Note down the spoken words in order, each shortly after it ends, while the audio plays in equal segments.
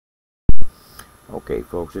Okay,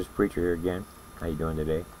 folks, this preacher here again. How you doing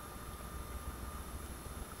today?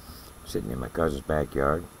 Sitting in my cousin's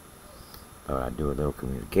backyard. Thought I'd do a little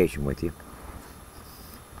communication with you.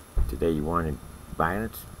 Today you wanted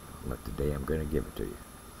violence? Well, today I'm going to give it to you.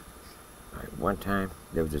 Alright, one time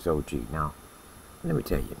there was this OG. Now, let me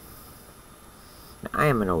tell you. Now, I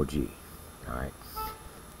am an OG. Alright?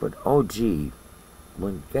 But OG,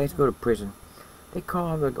 when guys go to prison, they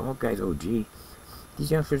call all guys OG.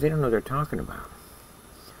 These youngsters, they don't know what they're talking about.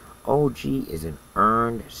 OG is an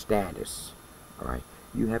earned status. Alright?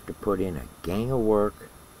 You have to put in a gang of work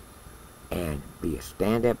and be a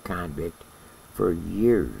stand-up convict for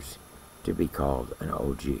years to be called an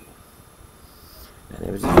OG. Now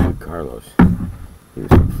there was this dude, Carlos. He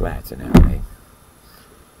was from Flats in LA.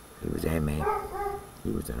 He was MA.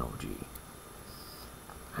 He was an OG.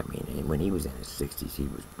 I mean, when he was in his 60s, he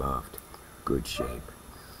was buffed. Good shape.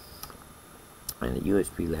 And at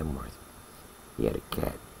USP Leavenworth, he had a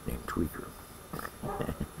cat named Tweaker.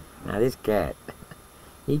 Now this cat,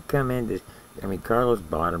 he'd come in to, Carlos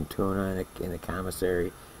bought him tuna in the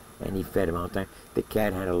commissary, and he fed him all the time. The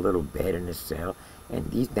cat had a little bed in his cell, and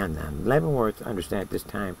these down Leavenworth, understand at this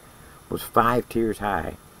time, was 5 tiers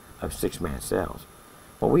high of 6-man cells.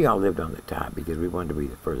 Well, we all lived on the top because we wanted to be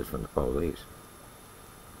the furthest from the police.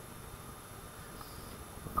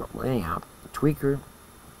 Well, anyhow, Tweaker,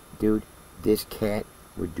 dude, this cat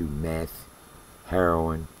would do meth,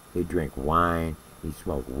 heroin, he'd drink wine, he'd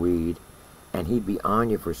smoke weed, and he'd be on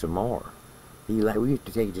you for some more. We used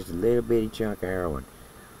to take just a little bitty chunk of heroin.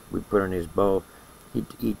 We'd put on his bowl, he'd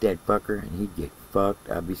eat that fucker, and he'd get fucked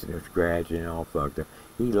up. He'd sit there scratching and all fucked up.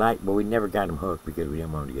 But we never got him hooked because we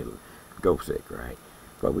didn't want him to get dope sick, right?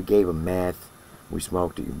 But we gave him meth, we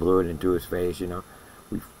smoked it, you blew it into his face, you know.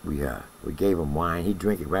 We gave him wine, he'd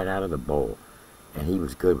drink it right out of the bowl. And he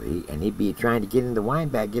was good, and he'd be trying to get in the wine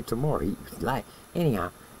bag, get some more.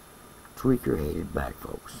 Anyhow, Tweaker hated black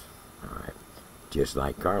folks, all right, just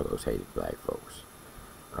like Carlos hated black folks,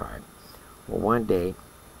 all right. Well, one day,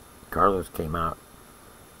 Carlos came out.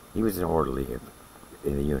 He was an orderly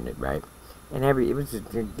in the unit, right? And it was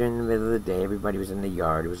during the middle of the day. Everybody was in the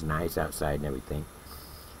yard. It was nice outside and everything.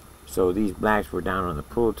 So these blacks were down on the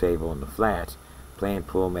pool table in the flats, playing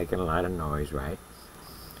pool, making a lot of noise, right?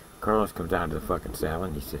 Carlos comes out of the fucking cell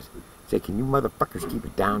and he says, can you motherfuckers keep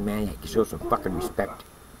it down, man? You show some fucking respect.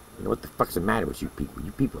 You know what the fuck's the matter with you people?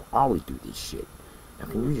 You people always do this shit. Now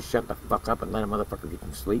can you just shut the fuck up and let a motherfucker get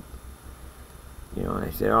some sleep? You know, and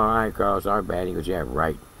I said, alright, Carlos, our bad. He goes, yeah,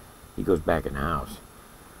 right. He goes back in the house.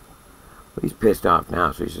 But he's pissed off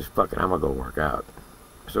now, so he says, fuck it, I'm gonna go work out.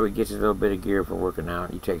 So he gets his little bit of gear for working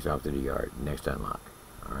out and he takes off to the yard, next unlock.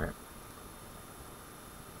 Alright.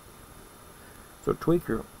 So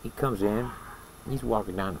Tweaker, he comes in, he's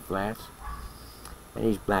walking down the flats, and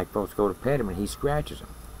these black folks go to pet him, and he scratches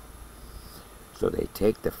them. So they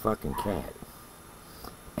take the fucking cat,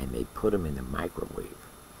 and they put him in the microwave,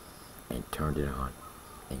 and turned it on,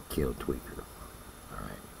 and killed Tweaker.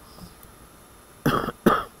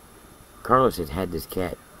 Alright. Carlos had this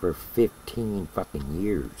cat for 15 fucking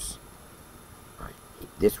years. Right.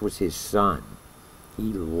 This was his son.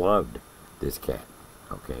 He loved this cat.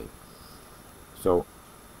 Okay. So,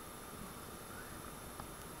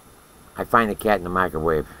 I find the cat in the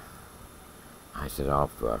microwave. I said, oh,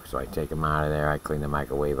 fuck. So I take him out of there. I clean the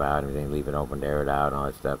microwave out, everything, leave it open, air it out, and all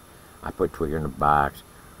that stuff. I put Tweaker in a box.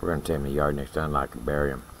 We're going to take him to the yard next to unlock and bury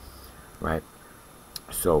him. Right?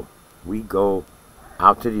 So, we go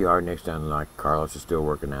out to the yard next to unlock. Carlos is still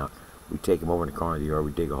working out. We take him over in the corner of the yard.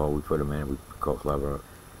 We dig a hole. We put him in. We coat lever up.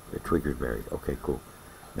 The Tweaker's buried. Okay, cool.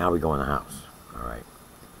 Now we go in the house. All right.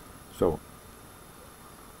 So,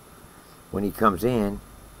 when he comes in,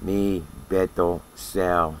 me, Beto,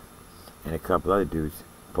 Sal, and a couple other dudes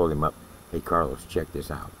pull him up. Hey, Carlos, check this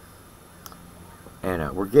out.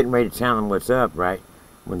 And we're getting ready to tell him what's up, right?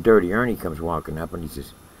 When Dirty Ernie comes walking up and he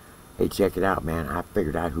says, hey, check it out, man. I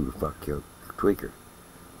figured out who the fuck killed Tweaker.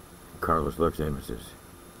 Carlos looks at him and says,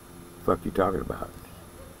 fuck you talking about?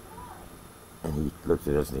 And he looks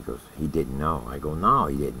at us and he goes, he didn't know. I go, no,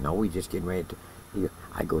 he didn't know. We just getting ready to...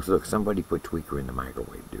 I go, look, somebody put Tweaker in the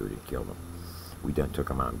microwave, dude, and killed him. We done took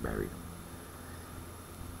him out and buried him.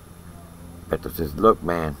 Beto says, look,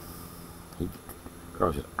 man.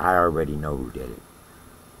 Carl says, I already know who did it.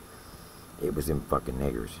 It was them fucking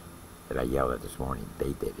niggers that I yelled at this morning.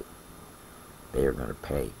 They did it. They are going to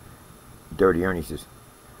pay. Dirty Ernie says,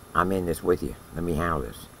 I'm in this with you. Let me handle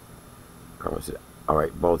this. Carlos said, all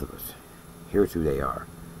right, both of us. Here's who they are.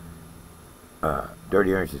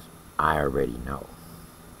 Dirty Ernie says, I already know.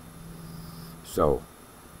 So,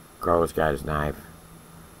 Carlos got his knife.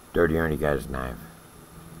 Dirty Ernie got his knife.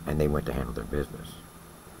 and they went to handle their business.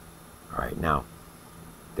 All right, now,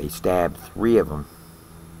 they stabbed 3 of them.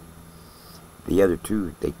 The other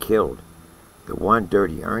 2, they killed. The one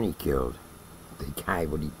Dirty Ernie killed, the guy,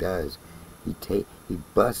 what he does, he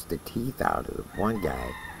busts the teeth out of the one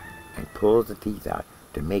guy and pulls the teeth out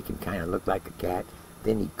to make him kind of look like a cat.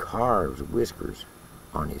 Then he carves whiskers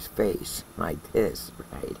on his face like this,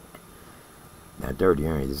 right? Now, Dirty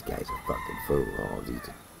Ernie, this guy's a fucking fool. Oh,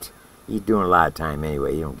 he's doing a lot of time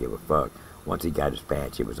anyway. He don't give a fuck. Once he got his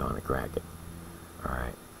patch, it was on the cracket. All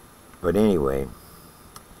right. But anyway,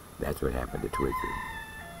 that's what happened to Tweaker.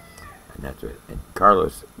 And that's what. And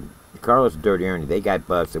Carlos and Dirty Ernie, they got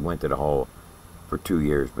busted, went to the hole for 2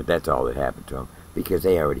 years, but that's all that happened to them because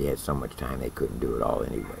they already had so much time they couldn't do it all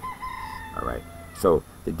anyway. All right. So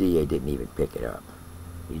the DA didn't even pick it up.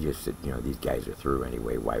 He just said, you know, these guys are through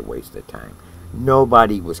anyway. Why waste the time?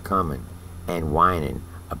 Nobody was coming and whining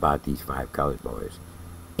about these 5 colored boys.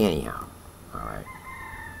 Anyhow, all right.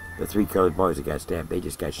 The 3 colored boys that got stabbed, they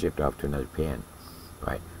just got shipped off to another pen.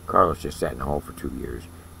 Right? Carlos just sat in the hole for 2 years.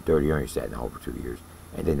 Dirty Ernie sat in the hole for 2 years.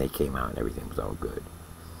 And then they came out and everything was all good.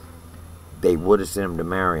 They would have sent him to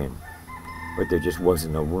Marion, but there just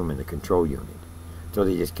wasn't no room in the control unit. So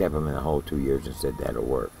they just kept him in the hole 2 years and said that'll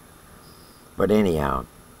work. But anyhow,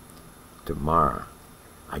 tomorrow,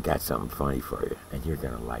 I got something funny for you, and you're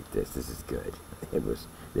gonna like this. This is good.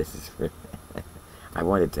 I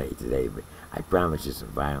wanted to tell you today, but I promised you some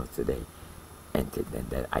violence today, and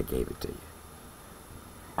that I gave it to you.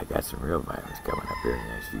 I got some real violence coming up here in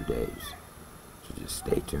the next few days, so just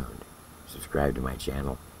stay tuned. Subscribe to my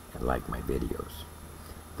channel and like my videos.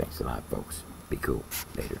 Thanks a lot, folks. Be cool.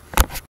 Later.